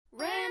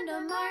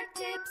Random art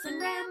tips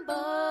and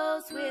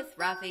rambles with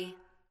Rafi.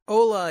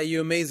 Hola, you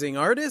amazing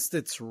artist.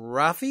 It's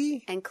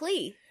Rafi. And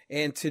Klee.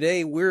 And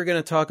today we're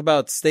going to talk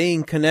about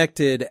staying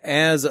connected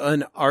as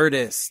an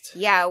artist.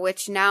 Yeah,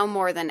 which now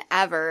more than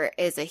ever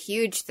is a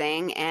huge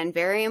thing and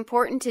very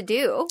important to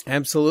do.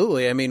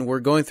 Absolutely. I mean, we're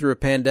going through a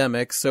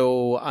pandemic,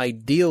 so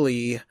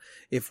ideally,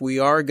 if we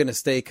are going to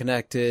stay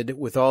connected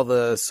with all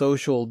the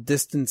social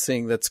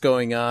distancing that's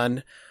going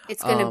on,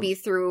 it's going to be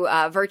through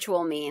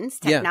virtual means,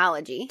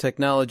 technology. Yeah,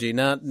 technology,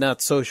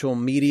 not social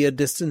media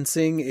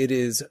distancing. It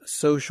is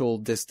social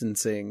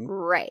distancing.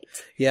 Right.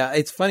 Yeah,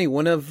 it's funny.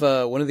 One of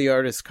the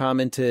artists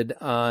commented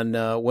on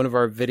one of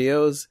our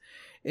videos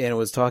and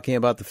was talking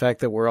about the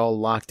fact that we're all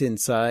locked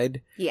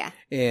inside. Yeah.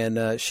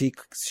 And she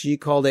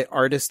called it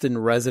artist in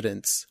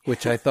residence,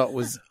 which I thought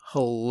was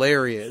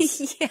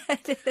hilarious. Yeah,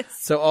 it is.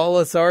 So all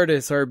us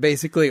artists are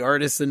basically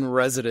artists in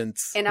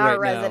residence. In our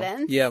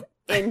residence. Yep.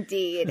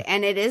 Indeed.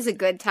 And it is a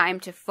good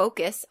time to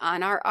focus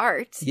on our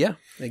art. Yeah,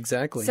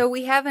 exactly. So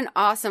we have an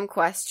awesome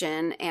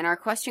question, and our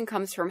question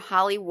comes from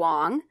Holly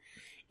Wong.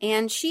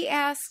 And she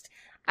asked,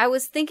 I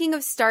was thinking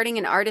of starting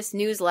an artist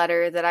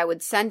newsletter that I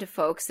would send to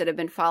folks that have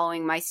been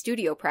following my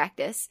studio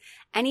practice.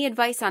 Any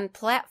advice on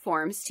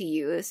platforms to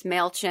use,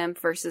 MailChimp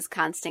versus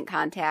Constant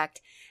Contact,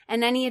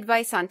 and any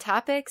advice on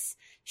topics,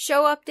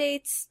 show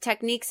updates,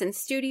 techniques and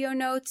studio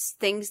notes,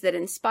 things that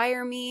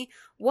inspire me?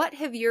 What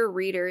have your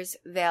readers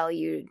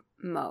valued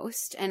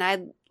most? And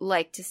I'd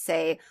like to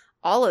say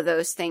all of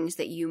those things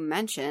that you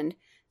mentioned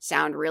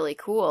sound really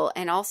cool,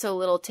 and also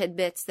little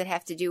tidbits that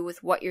have to do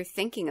with what you're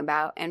thinking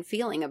about and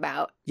feeling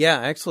about. Yeah,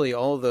 actually,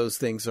 all of those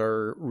things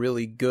are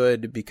really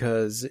good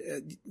because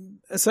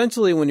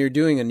essentially when you're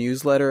doing a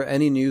newsletter,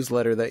 any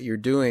newsletter that you're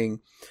doing,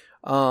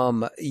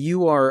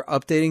 you are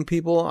updating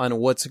people on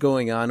what's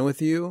going on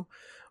with you.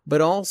 But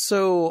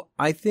also,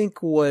 I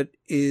think what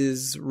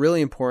is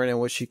really important and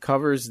what she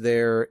covers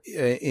there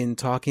in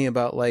talking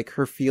about like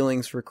her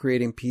feelings for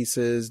creating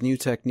pieces, new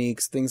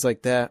techniques, things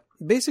like that.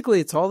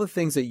 Basically, it's all the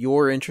things that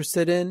you're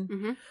interested in.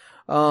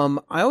 Mm-hmm.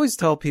 I always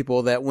tell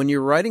people that when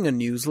you're writing a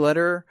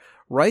newsletter,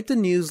 write the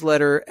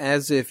newsletter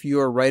as if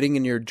you are writing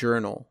in your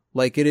journal.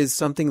 Like it is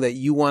something that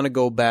you want to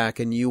go back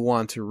and you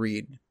want to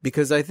read.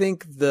 Because I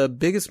think the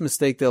biggest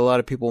mistake that a lot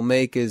of people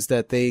make is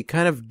that they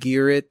kind of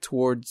gear it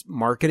towards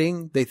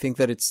marketing. They think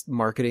that it's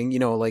marketing,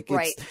 like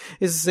right.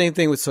 It's the same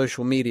thing with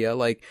social media.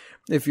 Like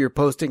if you're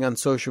posting on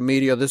social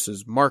media, this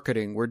is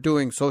marketing. We're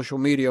doing social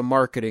media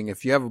marketing.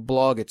 If you have a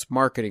blog, it's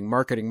marketing.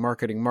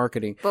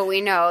 But we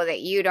know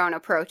that you don't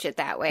approach it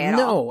that way at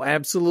all. No,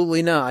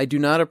 absolutely not. I do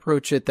not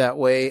approach it that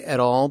way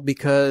at all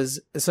because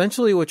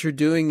essentially what you're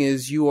doing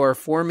is you are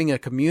forming a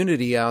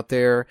community out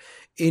there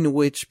in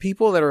which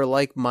people that are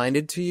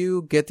like-minded to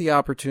you get the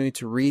opportunity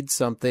to read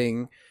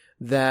something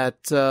that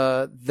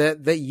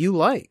you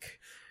like.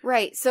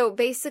 Right. So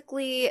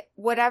basically,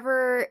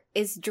 whatever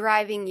is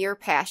driving your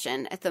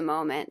passion at the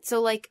moment.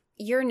 So like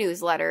your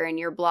newsletter and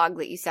your blog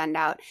that you send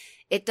out,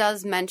 it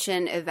does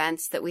mention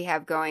events that we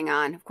have going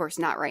on. Of course,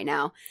 not right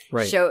now.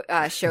 Right.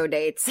 Show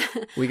dates.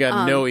 We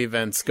got no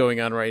events going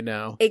on right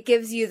now. It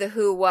gives you the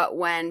who, what,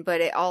 when,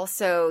 but it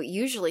also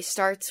usually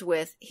starts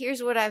with,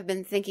 here's what I've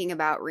been thinking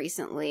about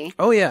recently.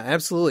 Oh, yeah,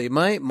 absolutely.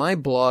 My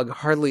blog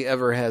hardly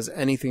ever has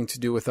anything to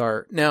do with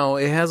art. Now,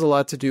 it has a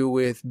lot to do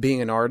with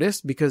being an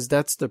artist because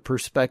that's the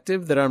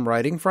perspective that I'm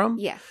writing from.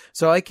 Yeah.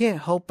 So I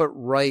can't help but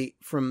write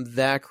from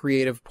that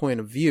creative point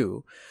of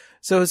view.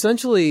 So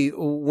essentially,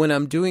 when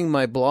I'm doing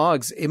my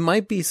blogs, it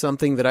might be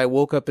something that I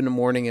woke up in the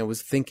morning and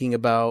was thinking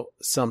about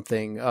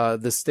something,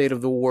 the state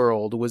of the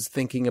world, was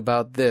thinking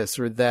about this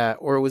or that,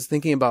 or was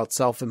thinking about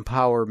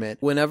self-empowerment.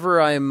 Whenever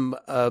I'm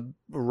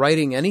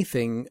writing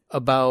anything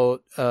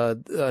about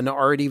an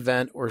art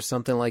event or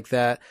something like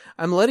that,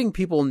 I'm letting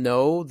people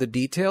know the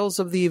details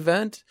of the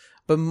event.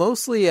 But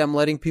mostly I'm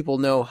letting people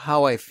know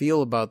how I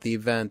feel about the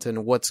event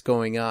and what's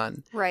going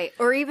on. Right.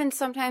 Or even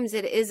sometimes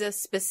it is a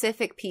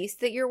specific piece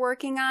that you're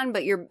working on,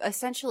 but you're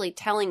essentially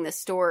telling the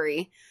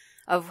story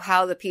of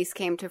how the piece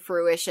came to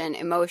fruition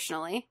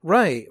emotionally.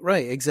 Right,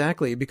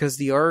 exactly. Because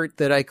the art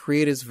that I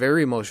create is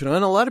very emotional.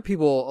 And a lot of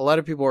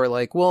people are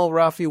like, well,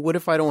 Rafi, what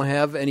if I don't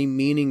have any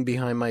meaning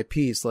behind my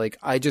piece? Like,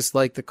 I just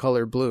like the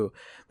color blue.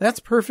 That's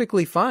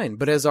perfectly fine.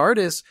 But as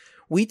artists,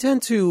 we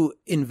tend to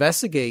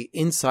investigate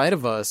inside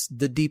of us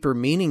the deeper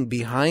meaning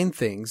behind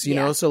things, you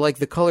know? So like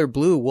the color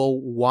blue, well,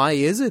 why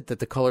is it that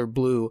the color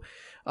blue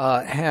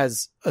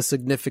has a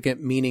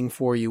significant meaning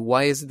for you?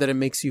 Why is it that it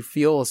makes you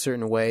feel a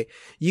certain way?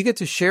 You get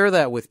to share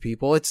that with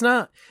people. It's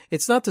not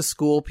to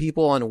school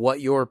people on what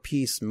your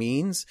piece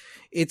means.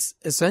 It's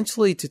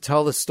essentially to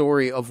tell the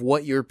story of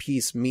what your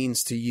piece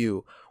means to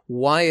you,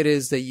 why it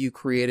is that you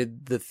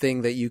created the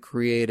thing that you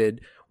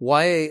created,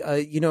 why,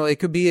 it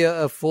could be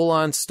a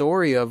full-on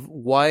story of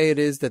why it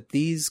is that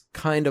these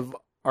kind of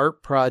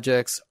art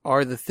projects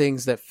are the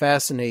things that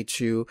fascinate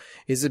you?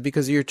 Is it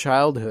because of your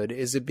childhood?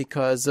 Is it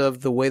because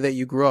of the way that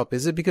you grew up?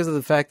 Is it because of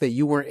the fact that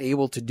you weren't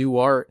able to do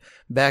art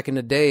back in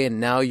the day and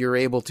now you're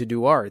able to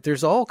do art?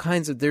 There's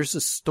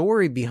a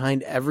story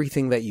behind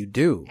everything that you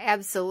do.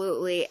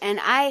 Absolutely. And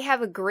I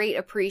have a great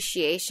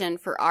appreciation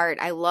for art.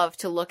 I love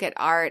to look at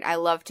art. I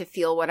love to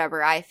feel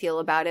whatever I feel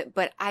about it,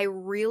 but I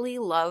really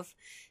love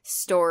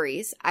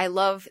stories. I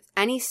love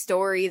any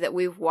story that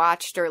we've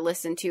watched or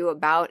listened to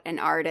about an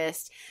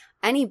artist.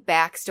 Any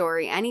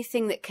backstory,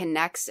 anything that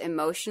connects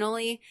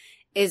emotionally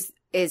is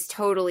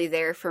totally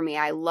there for me.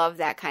 I love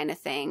that kind of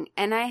thing.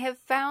 And I have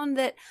found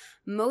that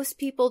most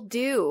people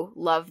do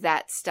love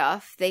that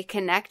stuff. They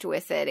connect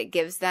with it. It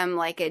gives them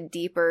like a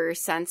deeper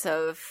sense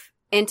of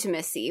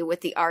intimacy with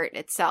the art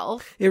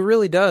itself. It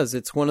really does.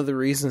 It's one of the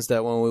reasons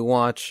that when we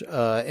watch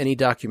any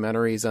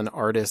documentaries on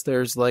artists,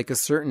 there's like a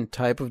certain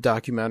type of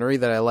documentary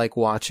that I like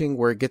watching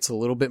where it gets a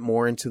little bit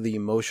more into the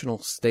emotional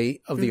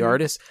state of the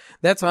artist.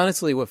 That's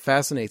honestly what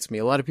fascinates me.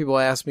 A lot of people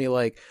ask me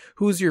like,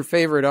 who's your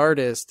favorite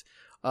artist?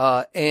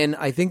 And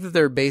I think that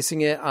they're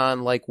basing it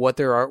on like what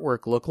their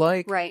artwork look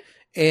like. Right.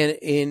 And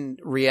in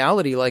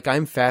reality, like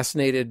I'm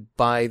fascinated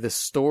by the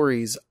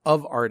stories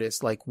of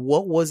artists. Like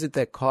what was it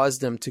that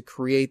caused them to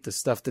create the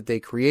stuff that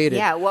they created?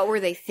 Yeah. What were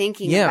they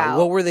thinking Yeah. about?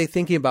 What were they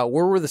thinking about?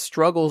 Where were the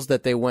struggles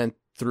that they went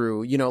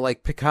through? You know,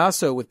 like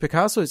Picasso. With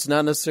Picasso, it's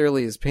not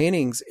necessarily his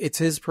paintings. It's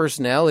his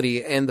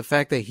personality and the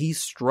fact that he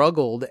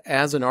struggled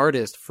as an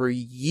artist for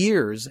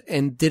years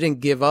and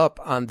didn't give up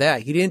on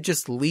that. He didn't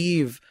just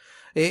leave.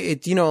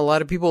 You know, a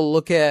lot of people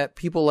look at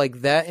people like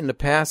that in the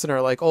past and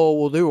are like, oh,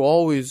 well, they were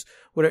always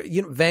whatever.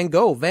 You know, Van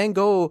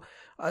Gogh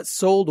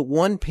sold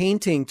one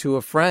painting to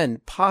a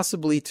friend,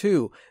 possibly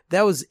two.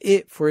 That was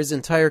it for his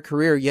entire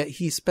career. Yet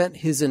he spent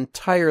his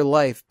entire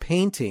life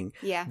painting.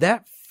 Yeah.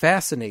 That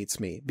fascinates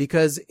me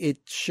because it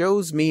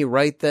shows me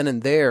right then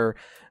and there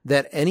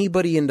that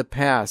anybody in the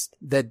past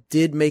that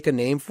did make a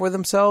name for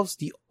themselves,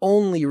 the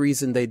only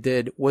reason they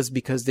did was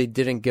because they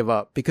didn't give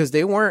up, because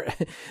they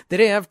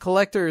didn't have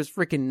collectors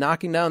freaking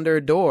knocking down their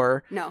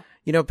door. No.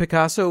 You know,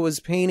 Picasso was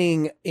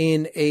painting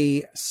in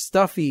a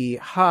stuffy,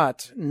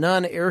 hot,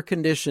 non-air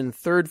conditioned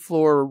third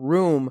floor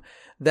room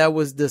that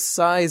was the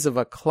size of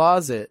a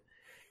closet.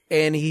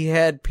 And he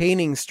had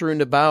paintings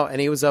strewn about and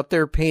he was up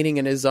there painting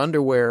in his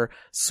underwear,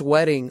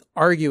 sweating,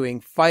 arguing,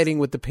 fighting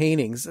with the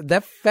paintings.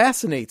 That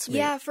fascinates me.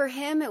 Yeah, for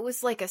him, it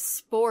was like a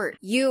sport.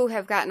 You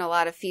have gotten a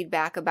lot of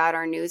feedback about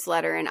our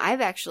newsletter, and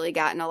I've actually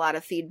gotten a lot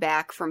of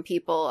feedback from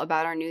people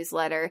about our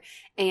newsletter.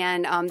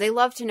 And they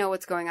love to know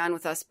what's going on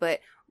with us,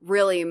 but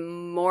really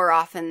more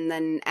often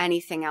than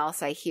anything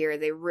else I hear,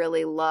 they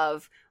really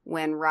love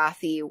when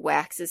Rafi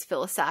waxes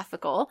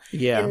philosophical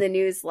in the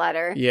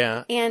newsletter.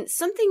 Yeah. And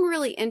something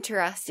really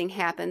interesting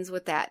happens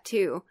with that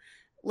too.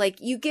 Like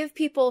you give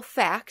people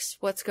facts,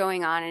 what's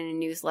going on in a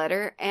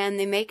newsletter, and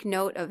they make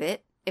note of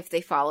it if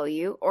they follow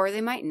you, or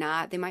they might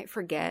not, they might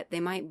forget, they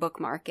might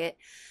bookmark it.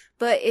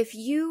 But if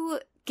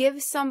you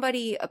give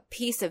somebody a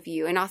piece of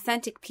you, an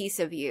authentic piece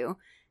of you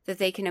that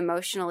they can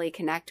emotionally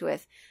connect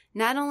with,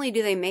 not only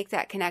do they make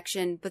that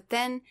connection, but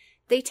then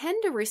they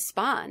tend to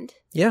respond.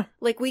 Yeah.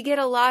 Like we get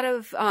a lot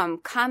of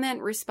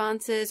comment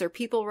responses or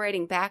people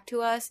writing back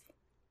to us.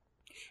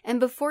 And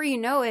before you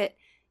know it,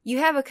 you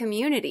have a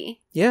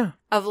community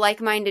of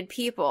like-minded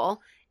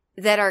people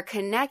that are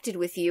connected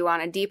with you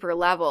on a deeper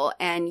level,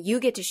 and you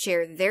get to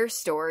share their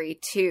story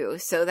too.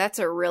 So that's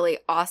a really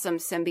awesome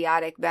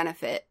symbiotic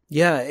benefit.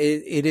 Yeah,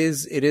 it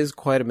is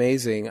quite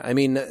amazing. I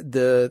mean,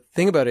 the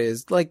thing about it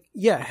is like,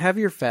 yeah, have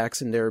your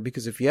facts in there,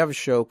 because if you have a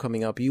show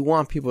coming up, you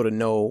want people to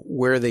know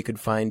where they could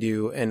find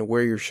you and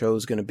where your show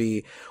is going to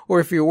be. Or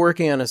if you're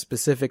working on a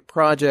specific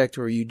project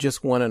or you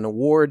just won an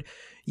award,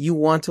 you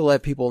want to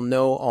let people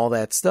know all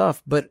that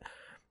stuff, but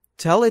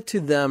tell it to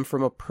them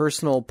from a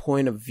personal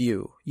point of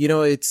view. You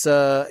know, it's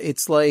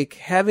like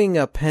having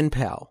a pen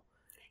pal.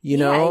 You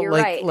know, yeah, you're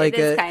right. Like it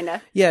is kind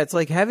of. Yeah, it's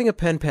like having a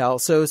pen pal.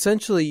 So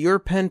essentially your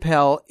pen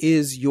pal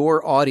is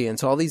your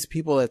audience, all these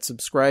people that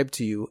subscribe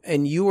to you,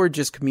 and you are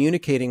just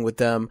communicating with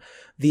them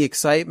the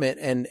excitement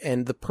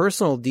and the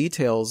personal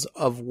details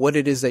of what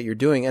it is that you're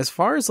doing. As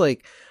far as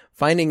like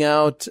finding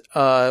out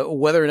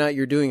whether or not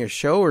you're doing a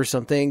show or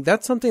something,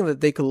 that's something that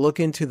they could look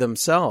into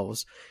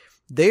themselves.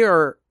 They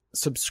are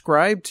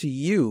subscribed to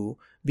you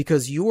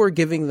because you are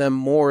giving them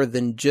more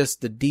than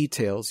just the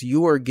details.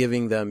 You are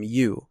giving them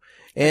you.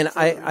 And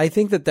I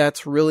think that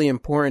that's really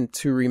important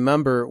to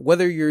remember,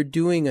 whether you're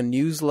doing a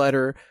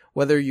newsletter,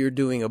 whether you're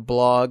doing a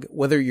blog,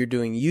 whether you're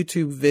doing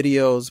YouTube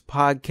videos,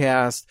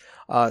 podcasts,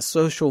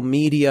 social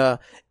media,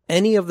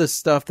 any of the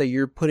stuff that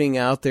you're putting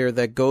out there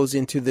that goes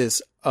into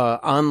this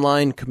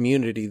online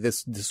community,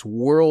 this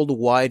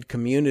worldwide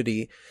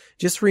community,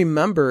 just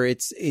remember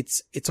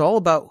it's all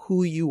about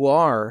who you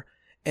are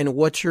and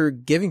what you're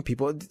giving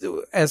people.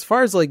 As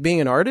far as like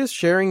being an artist,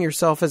 sharing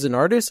yourself as an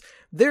artist,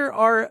 there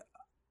are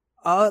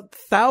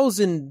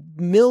 1,000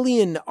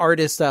 million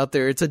artists out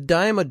there. It's a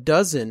dime a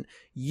dozen.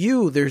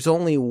 There's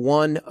only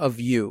one of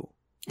you.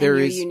 There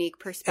is unique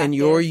perspective. And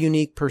your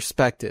unique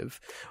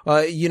perspective.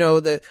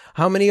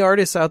 How many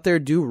artists out there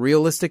do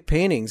realistic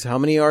paintings? How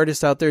many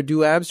artists out there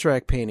do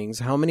abstract paintings?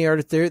 How many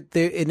artists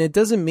and it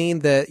doesn't mean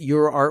that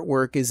your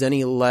artwork is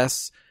any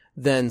less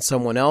than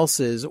someone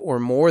else's or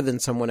more than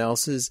someone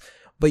else's,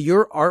 but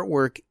your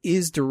artwork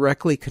is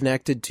directly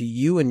connected to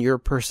you and your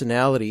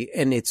personality,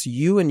 and it's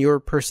you and your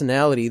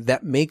personality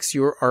that makes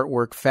your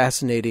artwork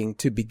fascinating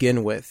to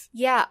begin with.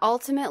 Yeah,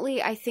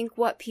 ultimately, I think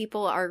what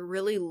people are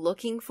really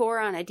looking for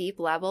on a deep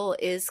level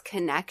is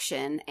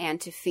connection and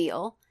to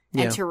feel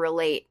and to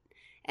relate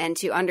and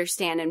to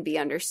understand and be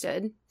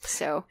understood.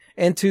 So,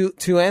 and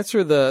to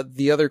answer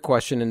the other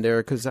question in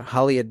there, because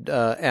Holly had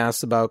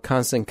asked about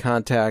Constant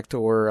Contact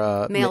or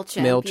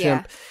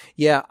MailChimp.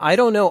 Yeah, I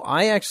don't know.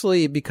 I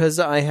actually, because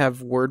I have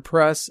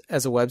WordPress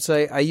as a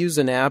website, I use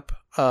an app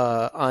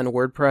on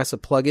WordPress, a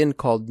plugin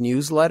called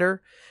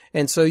Newsletter.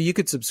 And so you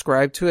could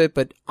subscribe to it,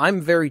 but I'm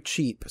very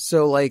cheap.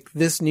 So like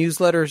this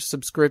newsletter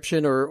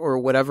subscription or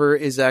whatever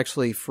is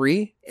actually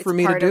free for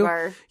me to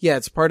do. Yeah,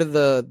 it's part of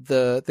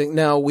the thing.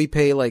 Now we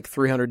pay like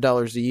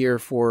 $300 a year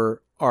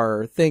for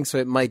our thing, so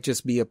it might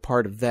just be a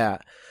part of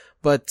that.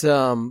 But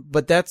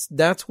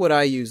that's what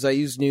I use. I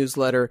use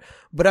Newsletter,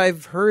 but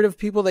I've heard of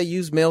people that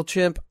use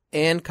MailChimp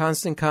and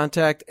Constant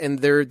Contact, and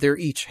they're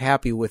each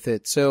happy with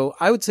it. So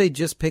I would say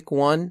just pick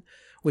one.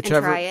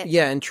 Whichever, and try it.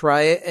 Yeah, and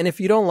try it. And if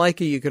you don't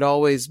like it, you could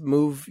always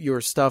move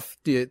your stuff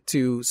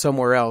to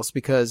somewhere else,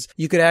 because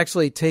you could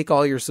actually take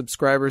all your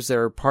subscribers that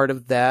are part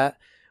of that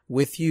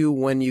with you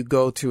when you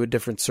go to a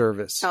different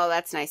service. Oh,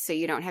 that's nice. So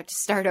you don't have to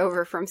start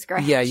over from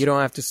scratch. Yeah, you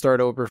don't have to start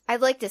over.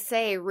 I'd like to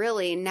say,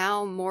 really,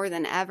 now more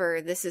than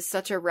ever, this is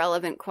such a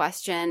relevant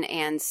question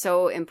and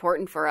so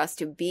important for us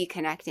to be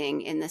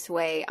connecting in this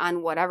way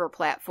on whatever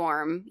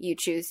platform you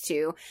choose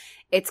to.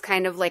 It's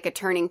kind of like a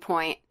turning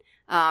point.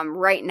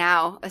 Right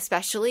now,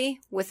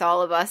 especially with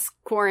all of us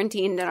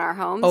quarantined in our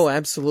homes. Oh,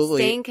 absolutely.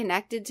 Staying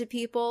connected to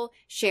people,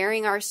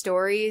 sharing our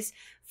stories,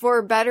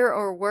 for better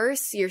or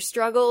worse, your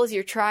struggles,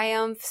 your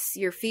triumphs,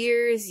 your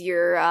fears,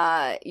 your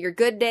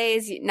good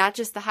days, not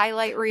just the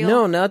highlight reel.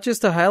 No, not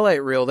just the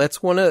highlight reel.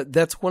 That's one of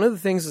the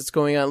things that's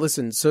going on.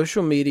 Listen,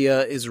 social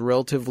media is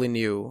relatively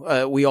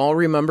new. We all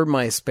remember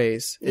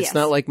MySpace. It's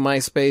not like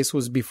MySpace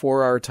was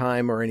before our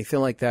time or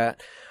anything like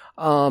that.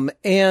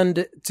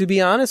 And to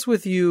be honest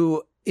with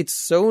you, it's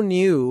so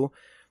new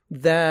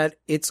that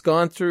it's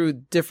gone through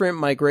different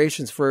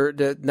migrations.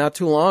 Not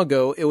too long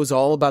ago, it was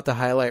all about the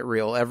highlight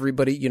reel.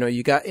 Everybody,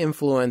 you got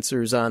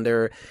influencers on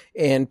there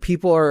and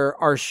people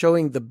are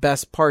showing the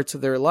best parts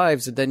of their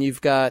lives. And then you've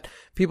got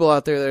people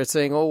out there that are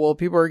saying, oh, well,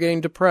 people are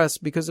getting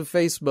depressed because of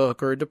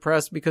Facebook or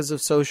depressed because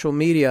of social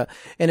media.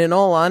 And in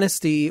all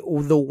honesty,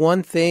 the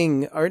one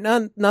thing, or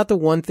not the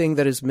one thing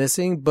that is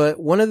missing, but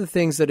one of the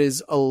things that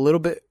is a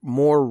little bit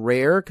more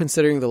rare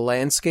considering the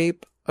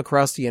landscape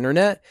across the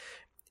internet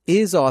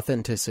is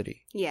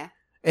authenticity. Yeah.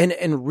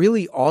 And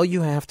really all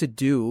you have to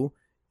do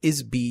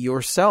is be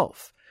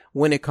yourself.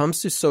 When it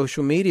comes to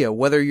social media,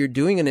 whether you're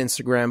doing an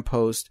Instagram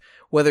post,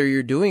 whether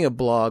you're doing a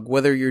blog,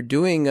 whether you're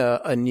doing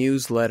a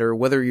newsletter,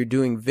 whether you're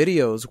doing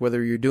videos,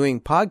 whether you're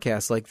doing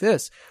podcasts like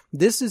this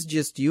is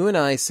just you and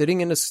I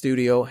sitting in a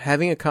studio,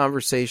 having a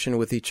conversation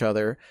with each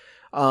other,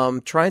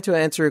 trying to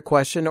answer a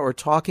question or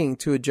talking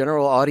to a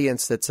general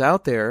audience that's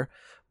out there,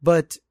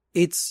 but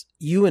it's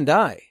you and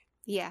I.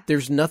 Yeah.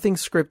 There's nothing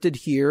scripted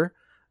here.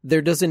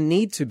 There doesn't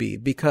need to be,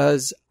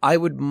 because I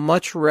would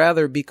much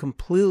rather be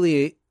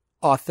completely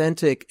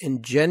authentic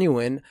and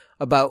genuine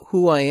about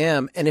who I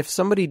am. And if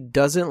somebody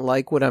doesn't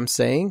like what I'm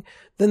saying,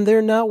 then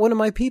they're not one of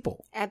my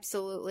people.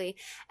 Absolutely.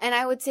 And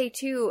I would say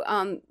too,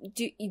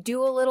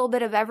 do a little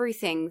bit of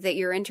everything that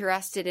you're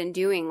interested in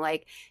doing.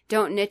 Like,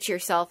 don't niche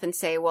yourself and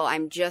say, well,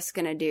 I'm just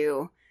going to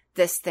do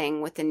this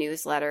thing with the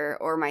newsletter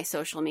or my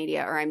social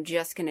media, or I'm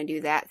just going to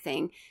do that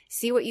thing.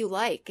 See what you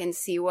like and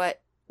see what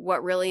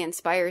really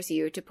inspires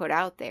you to put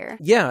out there.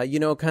 Yeah,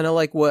 kind of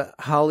like what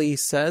Holly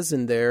says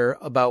in there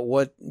about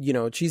what,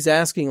 she's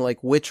asking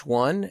like which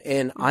one,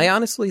 and I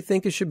honestly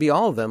think it should be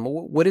all of them.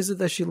 What is it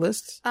that she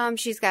lists?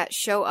 She's got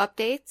show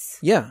updates.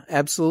 Yeah,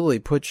 absolutely.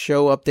 Put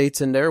show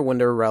updates in there when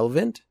they're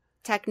relevant.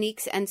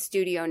 Techniques and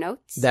studio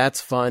notes.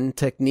 That's fun.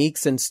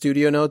 Techniques and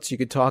studio notes. You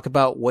could talk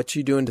about what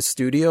you do in the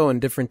studio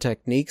and different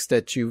techniques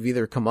that you've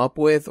either come up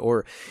with,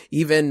 or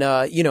even,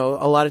 a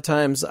lot of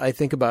times I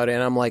think about it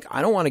and I'm like,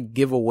 I don't want to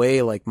give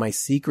away like my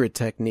secret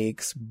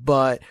techniques,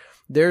 but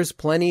there's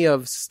plenty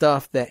of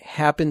stuff that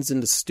happens in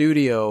the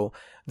studio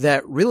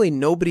that really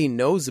nobody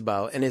knows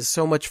about and is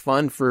so much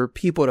fun for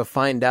people to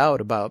find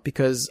out about,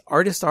 because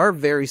artists are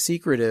very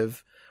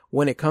secretive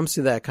when it comes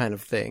to that kind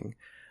of thing.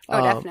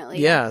 Oh, definitely.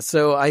 Yeah.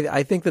 So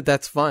I think that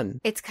that's fun.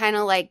 It's kind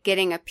of like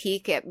getting a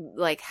peek at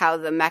like how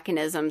the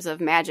mechanisms of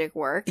magic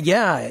work.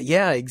 Yeah,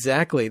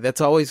 exactly.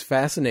 That's always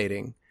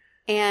fascinating.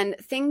 And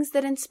things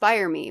that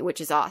inspire me, which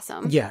is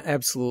awesome. Yeah,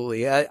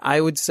 absolutely. I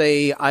would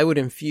say I would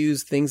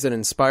infuse things that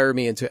inspire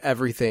me into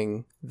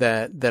everything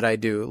that I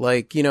do.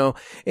 Like,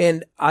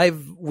 and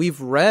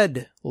we've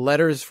read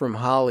letters from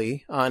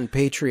Holly on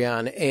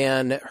Patreon,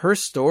 and her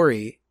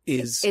story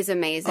is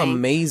amazing.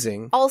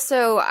 Amazing.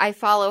 Also, I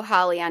follow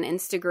Holly on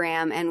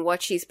Instagram, and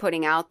what she's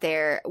putting out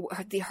there,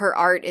 her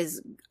art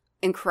is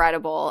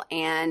incredible,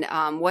 and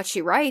what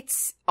she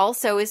writes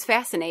also is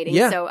fascinating.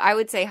 Yeah. So I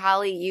would say,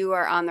 Holly, you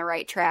are on the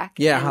right track.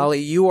 Yeah, and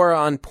Holly, you are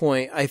on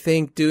point. I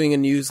think doing a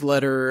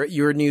newsletter,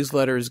 your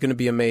newsletter is going to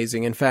be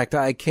amazing. In fact,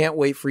 I can't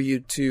wait for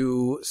you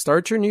to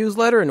start your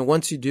newsletter. And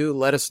once you do,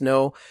 let us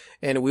know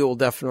and we will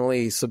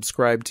definitely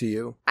subscribe to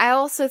you. I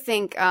also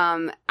think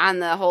on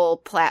the whole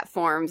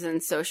platforms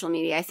and social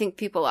media, I think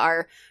people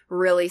are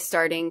really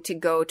starting to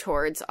go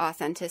towards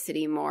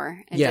authenticity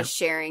more and just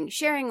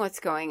sharing what's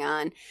going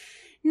on.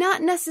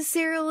 Not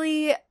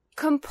necessarily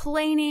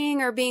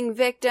complaining or being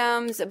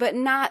victims, but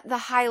not the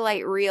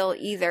highlight reel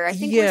either. I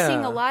think we're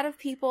seeing a lot of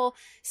people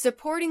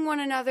supporting one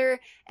another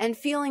and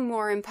feeling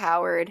more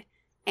empowered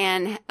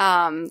and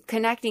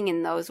connecting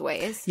in those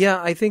ways.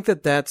 Yeah, I think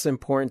that that's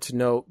important to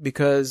note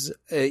because,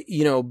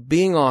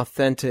 being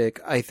authentic,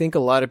 I think a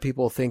lot of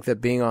people think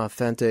that being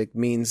authentic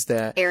means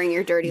that airing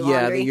your dirty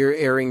laundry. Yeah, that you're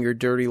airing your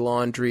dirty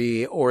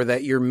laundry or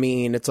that you're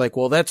mean. It's like,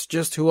 well, that's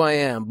just who I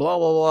am, blah,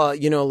 blah,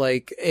 blah,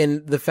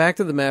 and the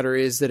fact of the matter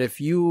is that if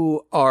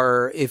you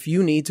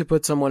need to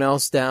put someone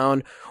else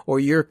down or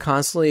you're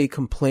constantly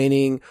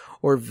complaining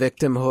or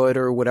victimhood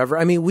or whatever.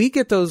 I mean, we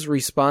get those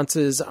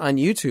responses on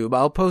YouTube.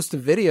 I'll post a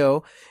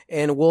video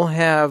and we'll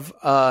have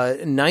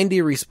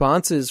 90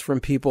 responses from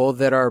people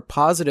that are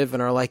positive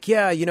and are like,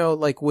 yeah,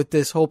 with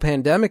this whole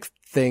pandemic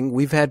thing,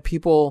 we've had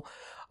people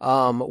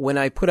when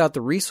I put out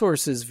the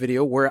resources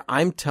video where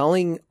I'm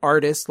telling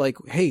artists like,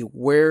 hey,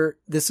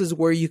 this is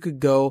where you could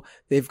go.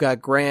 They've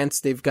got grants.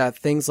 They've got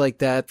things like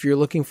that. If you're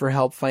looking for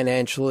help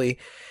financially.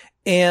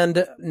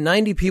 And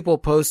 90 people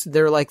posted,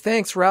 they're like,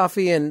 thanks,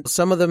 Rafi. And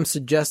some of them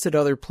suggested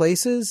other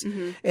places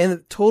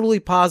and totally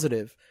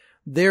positive.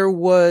 There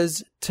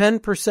was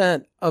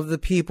 10% of the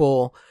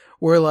people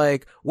were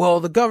like, well,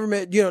 the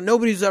government,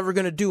 nobody's ever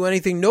going to do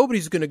anything.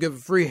 Nobody's going to give a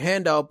free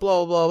handout,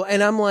 blah, blah, blah.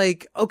 And I'm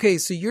like, okay,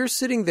 so you're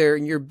sitting there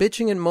and you're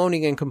bitching and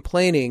moaning and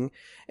complaining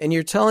and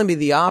you're telling me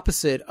the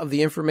opposite of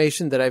the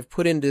information that I've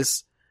put in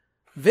this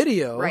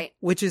video, right?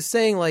 Which is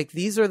saying like,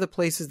 these are the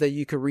places that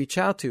you could reach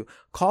out to.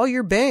 Call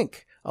your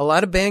bank. A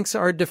lot of banks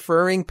are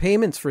deferring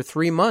payments for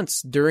 3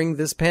 months during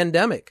this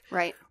pandemic.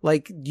 Right.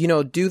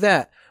 Do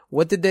that.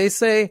 What did they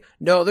say?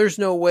 No, there's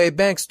no way.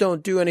 Banks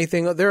don't do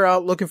anything. They're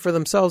out looking for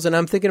themselves. And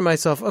I'm thinking to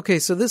myself, okay,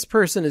 so this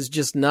person is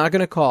just not going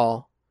to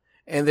call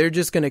and they're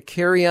just going to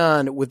carry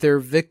on with their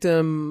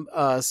victim,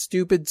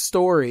 stupid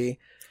story.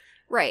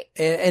 Right.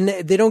 And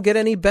they don't get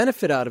any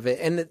benefit out of it.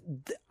 And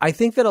I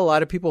think that a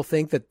lot of people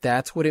think that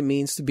that's what it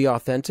means to be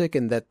authentic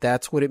and that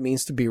that's what it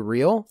means to be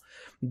real.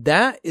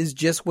 That is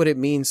just what it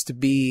means to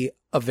be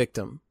a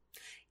victim.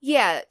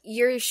 Yeah,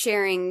 you're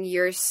sharing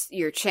your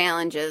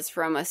challenges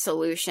from a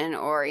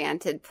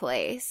solution-oriented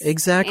place.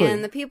 Exactly.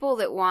 And the people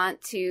that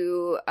want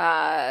to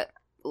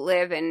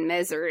live in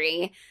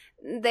misery,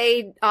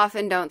 they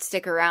often don't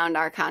stick around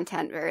our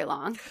content very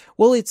long.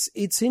 Well,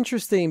 it's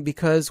interesting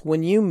because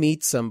when you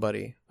meet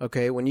somebody,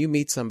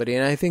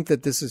 and I think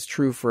that this is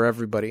true for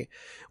everybody,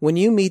 when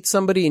you meet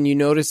somebody and you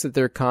notice that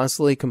they're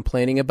constantly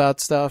complaining about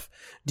stuff,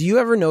 do you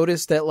ever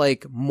notice that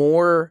like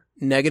more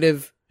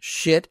negative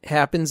shit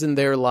happens in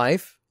their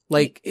life?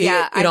 Like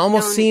it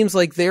almost seems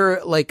like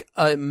they're like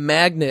a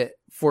magnet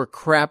for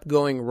crap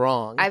going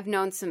wrong. I've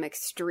known some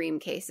extreme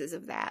cases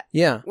of that.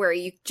 Yeah. Where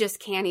you just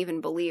can't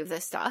even believe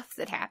the stuff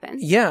that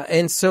happens. Yeah.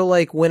 And so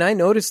like when I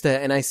notice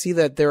that and I see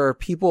that there are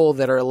people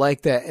that are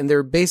like that and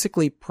they're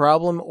basically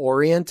problem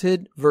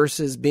oriented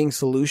versus being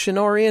solution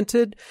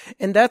oriented.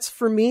 And that's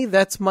for me,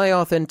 that's my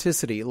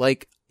authenticity.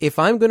 Like if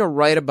I'm going to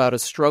write about a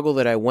struggle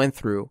that I went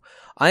through,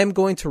 I am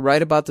going to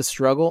write about the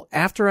struggle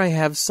after I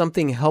have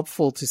something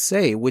helpful to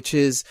say, which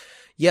is,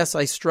 yes,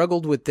 I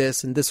struggled with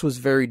this and this was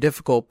very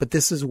difficult, but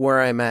this is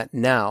where I'm at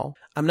now.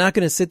 I'm not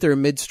going to sit there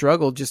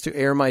mid-struggle just to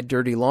air my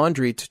dirty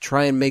laundry to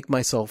try and make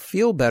myself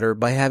feel better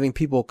by having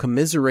people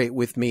commiserate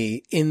with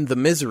me in the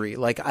misery.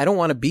 Like, I don't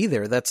want to be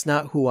there. That's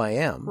not who I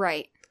am.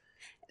 Right.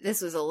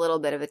 This was a little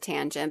bit of a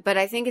tangent, but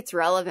I think it's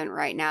relevant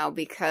right now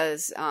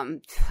because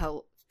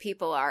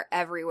people are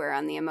everywhere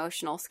on the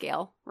emotional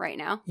scale right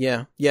now.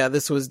 Yeah,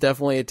 this was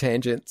definitely a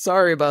tangent.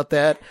 Sorry about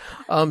that.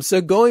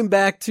 So going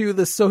back to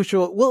the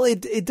social, well,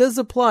 it does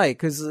apply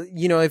because,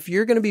 if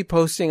you're going to be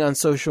posting on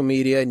social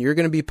media and you're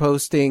going to be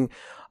posting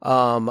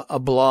a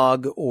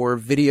blog or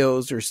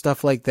videos or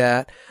stuff like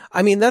that,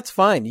 I mean, that's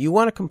fine. You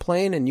want to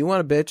complain and you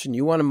want to bitch and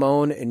you want to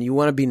moan and you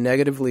want to be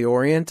negatively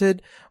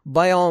oriented,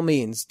 by all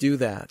means, do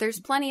that. There's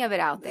plenty of it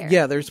out there.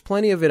 Yeah, there's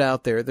plenty of it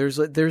out there. There's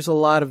a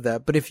lot of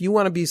that. But if you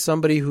want to be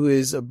somebody who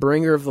is a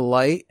bringer of the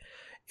light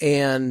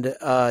and,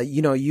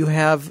 you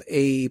have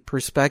a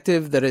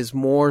perspective that is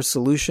more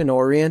solution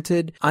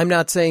oriented, I'm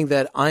not saying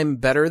that I'm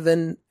better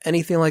than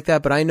anything like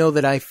that, but I know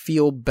that I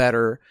feel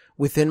better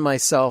within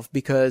myself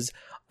because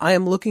I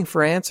am looking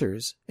for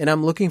answers and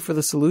I'm looking for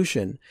the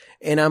solution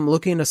and I'm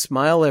looking to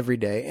smile every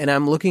day and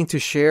I'm looking to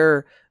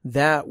share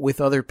that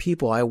with other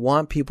people. I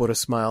want people to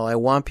smile. I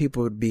want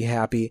people to be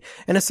happy.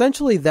 And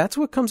essentially that's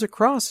what comes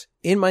across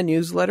in my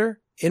newsletter,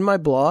 in my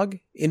blog,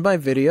 in my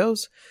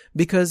videos,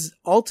 because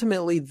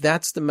ultimately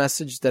that's the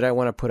message that I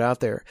want to put out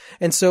there.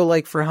 And so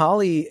like for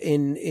Holly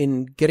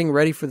in getting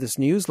ready for this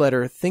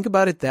newsletter, think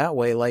about it that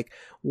way. Like,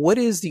 what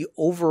is the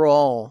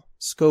overall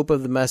scope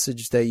of the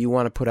message that you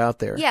want to put out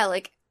there? Yeah,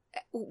 like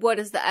what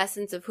is the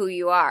essence of who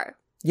you are?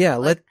 Yeah,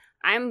 like,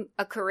 I'm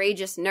a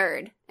courageous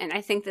nerd, and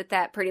I think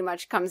that pretty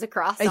much comes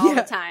across all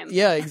the time.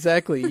 Yeah,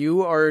 exactly.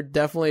 You are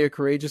definitely a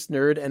courageous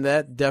nerd, and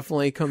that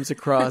definitely comes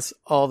across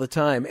all the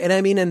time. And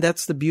I mean, and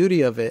that's the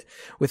beauty of it.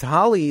 With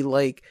Holly,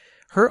 like,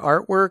 her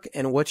artwork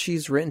and what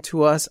she's written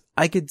to us,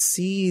 I could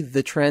see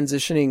the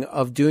transitioning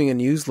of doing a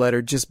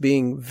newsletter just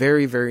being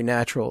very, very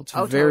natural. It's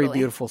very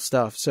beautiful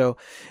stuff. So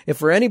if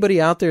for anybody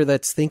out there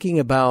that's thinking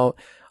about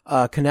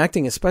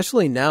connecting,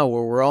 especially now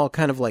where we're all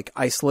kind of like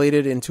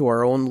isolated into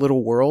our own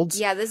little worlds.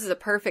 Yeah, this is a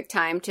perfect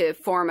time to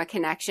form a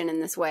connection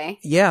in this way.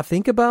 Yeah,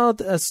 think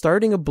about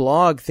starting a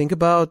blog. Think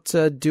about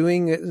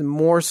doing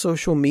more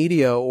social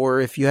media,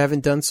 or if you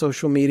haven't done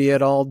social media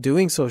at all,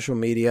 doing social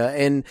media.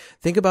 And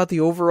think about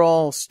the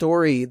overall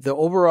story, the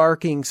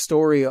overarching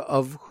story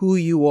of who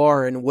you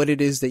are and what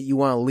it is that you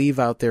want to leave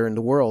out there in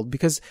the world.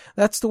 Because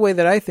that's the way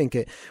that I think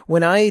it.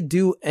 When I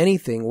do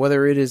anything,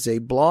 whether it is a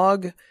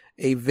blog,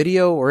 a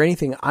video, or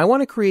anything, I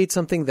want to create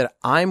something that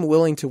I'm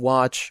willing to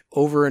watch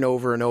over and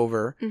over and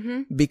over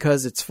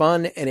because it's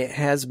fun and it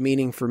has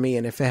meaning for me.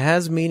 And if it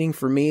has meaning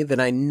for me,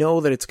 then I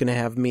know that it's going to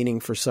have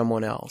meaning for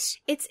someone else.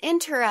 It's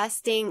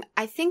interesting.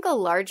 I think a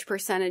large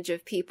percentage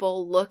of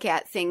people look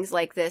at things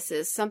like this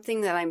as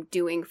something that I'm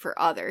doing for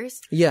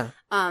others. Yeah.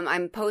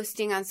 I'm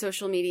posting on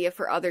social media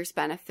for others'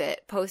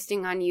 benefit,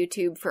 posting on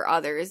YouTube for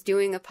others,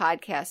 doing a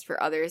podcast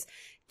for others,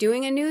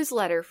 doing a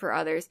newsletter for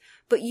others,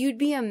 but you'd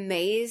be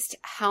amazed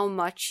how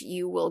much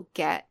you will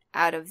get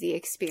out of the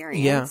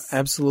experience. Yeah,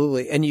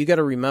 absolutely. And you got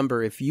to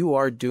remember, if you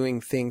are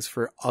doing things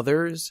for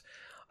others,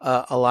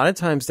 a lot of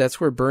times that's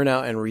where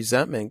burnout and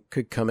resentment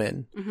could come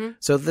in.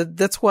 So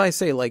that's why I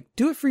say, like,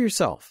 do it for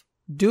yourself.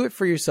 Do it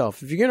for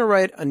yourself. If you're going to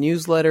write a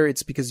newsletter,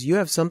 it's because you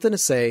have something to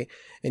say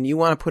and you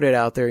want to put it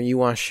out there and you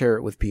want to share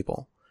it with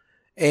people.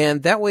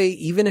 And that way,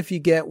 even if you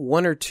get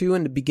one or two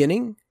in the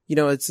beginning, you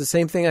know, it's the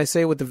same thing I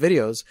say with the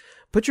videos.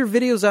 Put your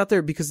videos out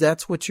there because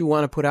that's what you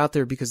want to put out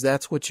there, because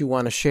that's what you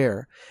want to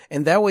share.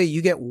 And that way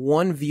you get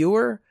one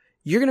viewer,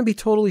 you're going to be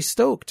totally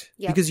stoked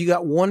because you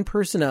got one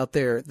person out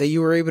there that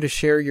you were able to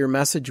share your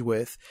message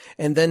with,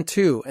 and then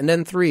 2, and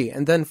then 3,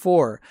 and then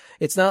 4.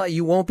 It's not like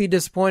you won't be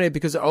disappointed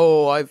because,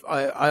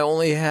 I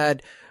only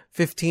had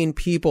 15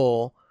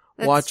 people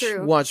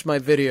watch my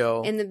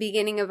video. In the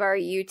beginning of our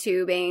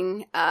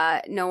YouTubing,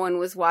 no one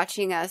was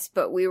watching us,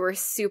 but we were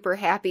super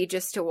happy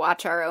just to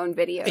watch our own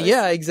videos.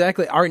 Yeah,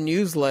 exactly. Our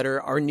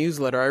newsletter,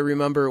 I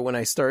remember when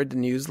I started the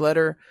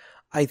newsletter,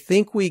 I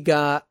think we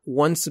got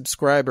 1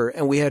 subscriber,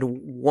 and we had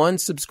 1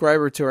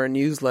 subscriber to our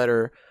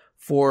newsletter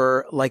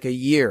for like a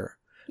year.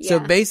 Yeah. So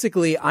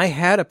basically I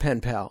had a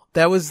pen pal.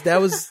 That was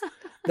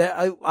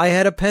that I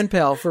had a pen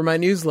pal for my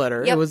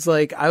newsletter. Yep. It was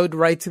like I would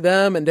write to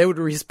them and they would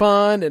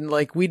respond, and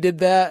like we did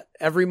that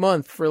every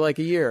month for like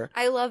a year.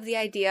 I love the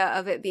idea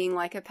of it being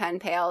like a pen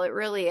pal. It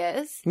really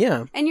is.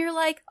 Yeah. And you're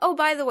like, oh,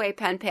 by the way,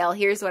 pen pal,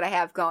 here's what I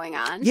have going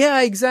on.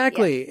 Yeah,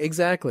 exactly. Yeah.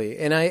 Exactly.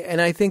 And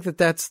I think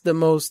that's the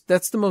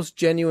most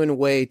genuine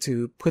way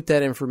to put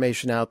that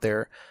information out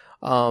there.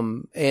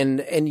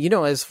 And you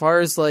know, as far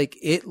as like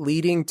it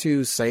leading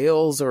to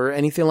sales or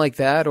anything like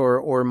that,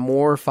 or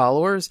more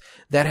followers,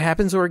 that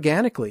happens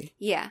organically.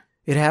 Yeah.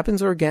 It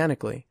happens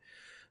organically.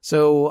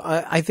 So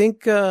I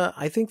think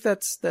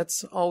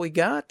that's all we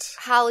got.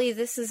 Holly,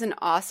 this is an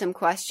awesome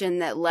question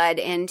that led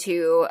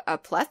into a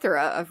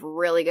plethora of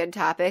really good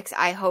topics.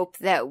 I hope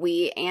that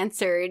we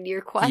answered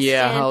your question.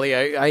 Yeah,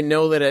 Holly, I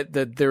know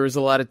that there was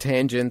a lot of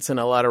tangents and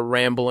a lot of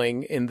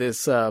rambling in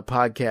this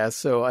podcast,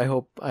 so I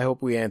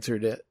hope we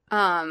answered it.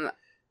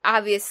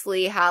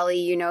 Obviously, Holly,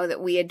 you know that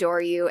we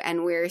adore you,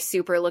 and we're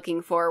super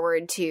looking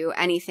forward to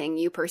anything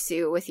you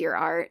pursue with your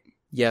art.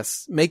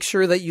 Yes. Make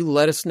sure that you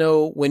let us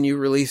know when you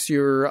release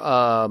your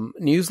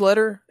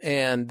newsletter,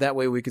 and that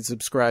way we can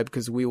subscribe,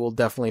 because we will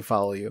definitely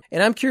follow you.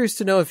 And I'm curious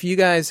to know if you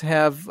guys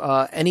have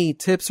any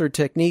tips or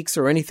techniques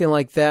or anything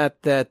like that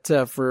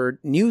for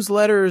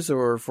newsletters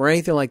or for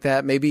anything like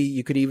that. Maybe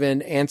you could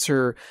even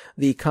answer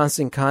the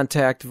Constant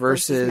Contact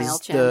versus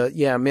MailChimp.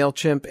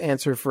 MailChimp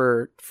answer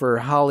for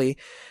Holly.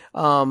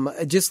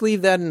 Just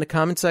leave that in the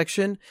comment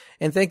section.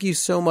 And thank you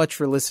so much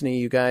for listening,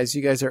 you guys.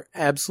 You guys are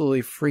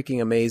absolutely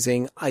freaking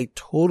amazing. I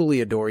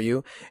totally adore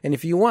you. And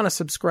if you want to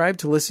subscribe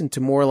to listen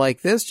to more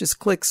like this, just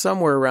click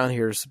somewhere around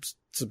here.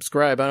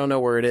 Subscribe. I don't know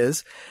where it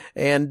is.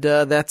 And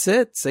that's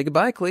it. Say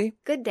goodbye, Clee.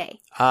 Good day.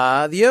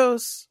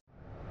 Adios.